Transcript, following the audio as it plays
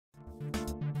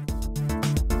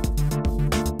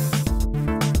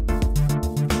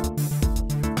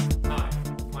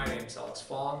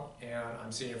and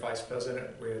I'm Senior Vice President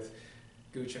with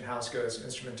Gooch & Housego's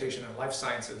Instrumentation and Life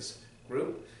Sciences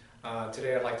group.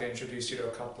 Today I'd like to introduce you to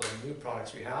a couple of new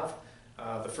products we have.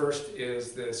 The first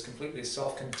is this completely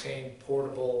self-contained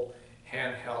portable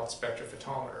handheld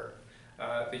spectrophotometer.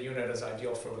 The unit is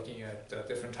ideal for looking at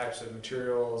different types of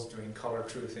materials, doing color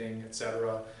truthing,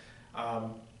 etc.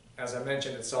 As I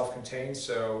mentioned, it's self-contained,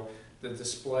 so the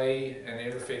display and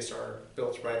interface are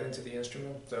built right into the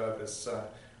instrument, this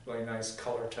really nice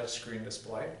color touchscreen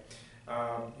display.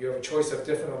 You have a choice of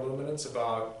different illuminants,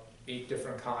 about 8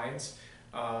 different kinds.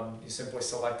 You simply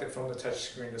select it from the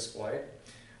touchscreen display.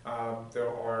 There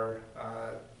are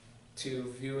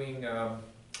 2 viewing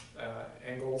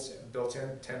angles built in,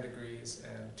 10 degrees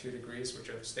and 2 degrees, which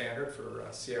are standard for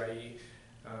CIE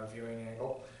viewing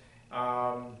angle.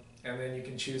 And then you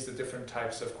can choose the different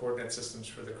types of coordinate systems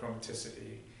for the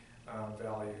chromaticity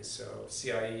values. So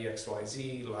CIE,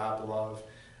 XYZ, Lab, Love,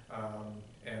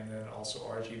 and then also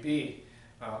RGB,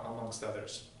 amongst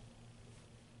others.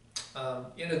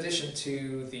 In addition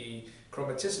to the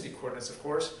chromaticity coordinates, of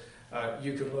course,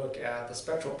 you can look at the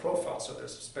spectral profile. So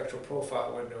there's a spectral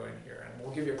profile window in here, and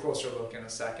we'll give you a closer look in a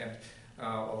second.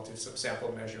 We'll do some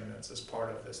sample measurements as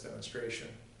part of this demonstration.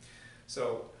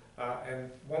 So, and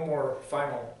one more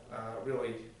final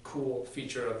really cool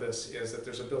feature of this is that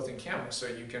there's a built-in camera, so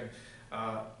you can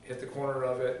hit the corner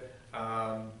of it,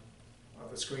 of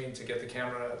the screen, to get the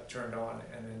camera turned on,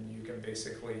 and then you can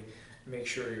basically make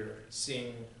sure you're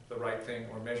seeing the right thing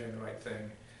or measuring the right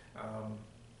thing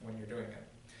when you're doing it.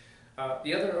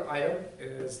 The other item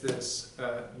is this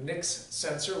NIX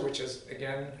sensor, which is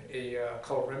again a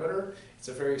colorimeter. It's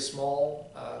a very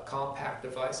small, compact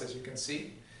device, as you can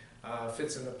see.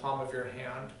 Fits in the palm of your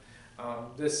hand.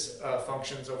 This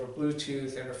functions over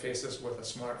Bluetooth, interfaces with a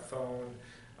smartphone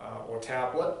or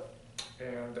tablet,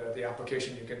 and the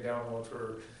application you can download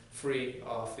for free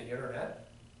off the internet.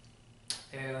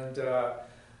 And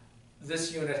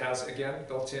this unit has, again,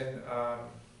 built-in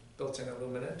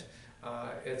illuminant.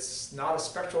 It's not a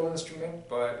spectral instrument,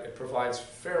 but it provides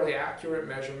fairly accurate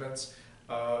measurements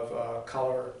of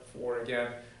color for,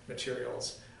 again,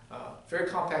 materials. Very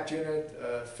compact unit,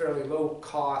 fairly low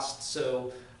cost,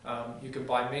 so you can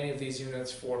buy many of these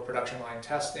units for production line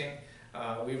testing.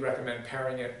 We recommend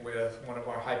pairing it with one of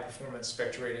our high-performance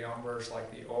spectroradiometers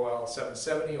like the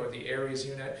OL770 or the Aries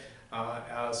unit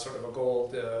as sort of a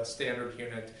gold standard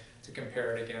unit to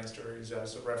compare it against or use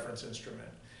as a reference instrument.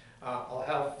 I'll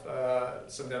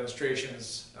have some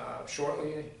demonstrations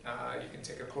shortly. You can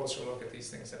take a closer look at these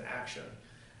things in action,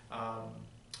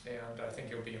 and I think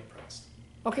you'll be impressed.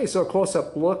 Okay, so a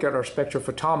close-up look at our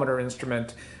spectrophotometer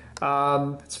instrument.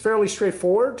 It's fairly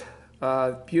straightforward,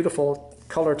 beautiful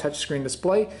color touchscreen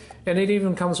display, and it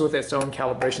even comes with its own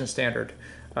calibration standard.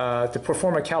 To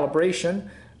perform a calibration,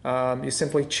 you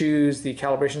simply choose the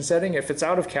calibration setting. If it's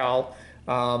out of cal,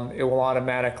 it will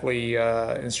automatically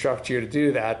instruct you to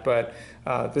do that, but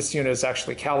this unit is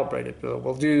actually calibrated.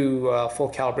 We'll do full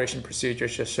calibration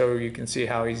procedures just so you can see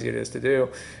how easy it is to do.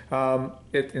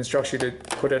 It instructs you to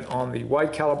put it on the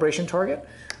white calibration target,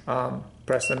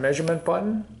 press the measurement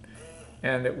button,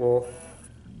 and it will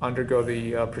undergo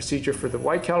the procedure for the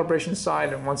white calibration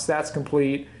side, and once that's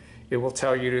complete, it will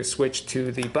tell you to switch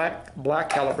to the black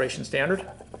calibration standard,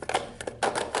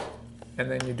 and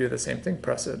then you do the same thing,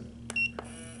 press it,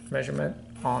 measurement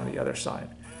on the other side.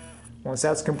 Once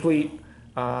that's complete,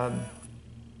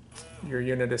 your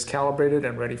unit is calibrated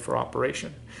and ready for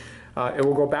operation. It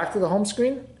will go back to the home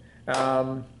screen,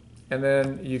 and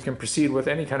then you can proceed with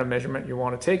any kind of measurement you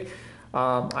want to take.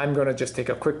 I'm going to just take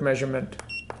a quick measurement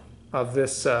of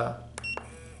this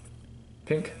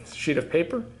pink sheet of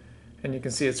paper, and you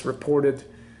can see it's reported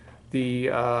the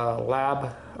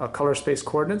lab color space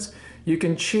coordinates. You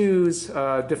can choose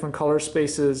different color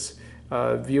spaces,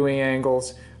 viewing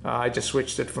angles. I just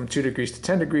switched it from 2 degrees to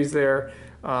 10 degrees there.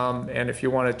 And if you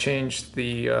want to change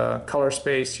the color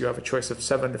space, you have a choice of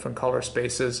 7 different color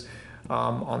spaces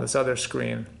on this other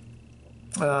screen.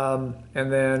 And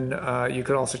then you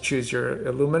can also choose your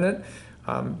illuminant.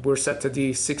 We're set to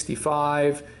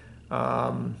D65,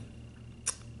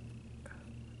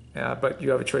 but you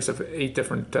have a choice of 8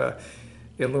 different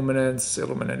illuminants,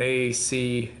 illuminant A,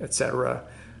 C, etc.,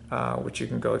 which you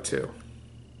can go to.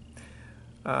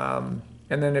 And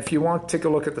then if you want to take a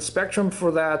look at the spectrum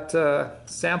for that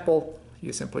sample,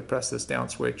 you simply press this down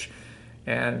switch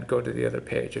and go to the other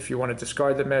page. If you want to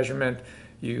discard the measurement,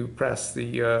 you press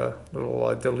the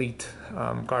little delete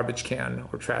garbage can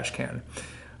or trash can.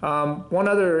 One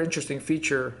other interesting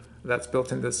feature that's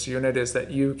built in this unit is that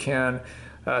you can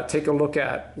take a look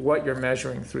at what you're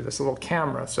measuring through this little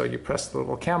camera. So you press the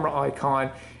little camera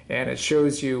icon and it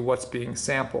shows you what's being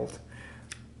sampled.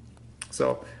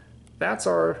 So that's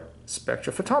our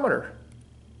spectrophotometer.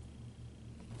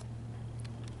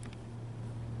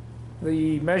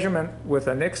 The measurement with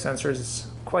a NICS sensor is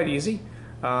quite easy.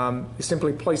 You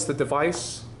simply place the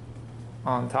device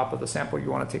on top of the sample you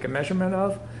want to take a measurement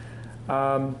of.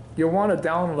 You'll want to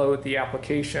download the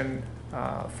application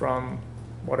from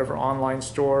whatever online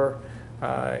store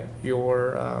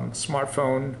your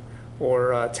smartphone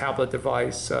or tablet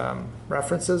device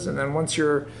references, and then once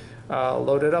you're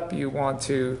loaded up, you want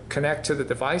to connect to the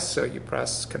device, so you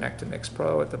press Connect to NICS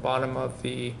Pro at the bottom of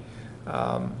the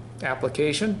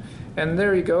application, and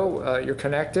there you go, you're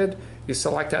connected. You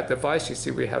select that device. You see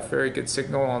we have very good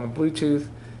signal on the Bluetooth.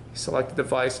 You select the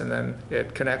device and then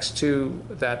it connects to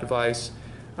that device,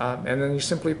 and then you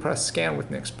simply press Scan with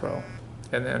NICS Pro,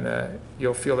 and then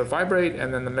you'll feel it vibrate,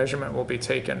 and then the measurement will be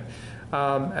taken.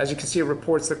 As you can see, it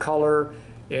reports the color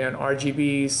in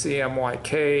RGB,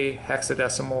 CMYK,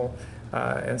 hexadecimal,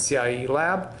 and CIE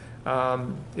lab.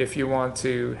 If you want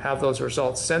to have those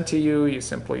results sent to you, you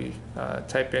simply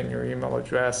type in your email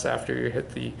address after you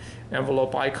hit the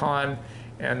envelope icon,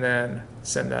 and then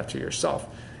send that to yourself.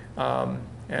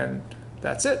 And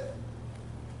that's it.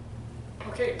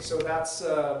 Okay, so that's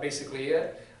basically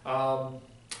it.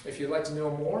 If you'd like to know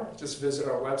more, just visit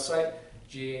our website,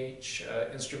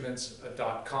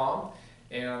 ghinstruments.com,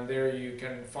 and there you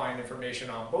can find information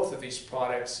on both of these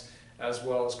products as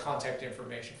well as contact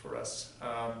information for us.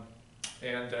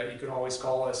 And you can always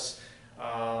call us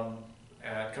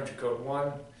at country code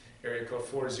 1, area code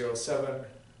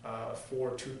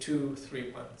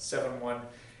 407-422-3171,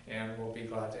 and we'll be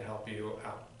glad to help you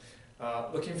out.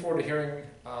 Looking forward to hearing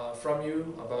from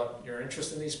you about your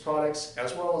interest in these products,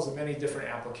 as well as the many different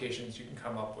applications you can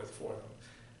come up with for them.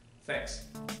 Thanks.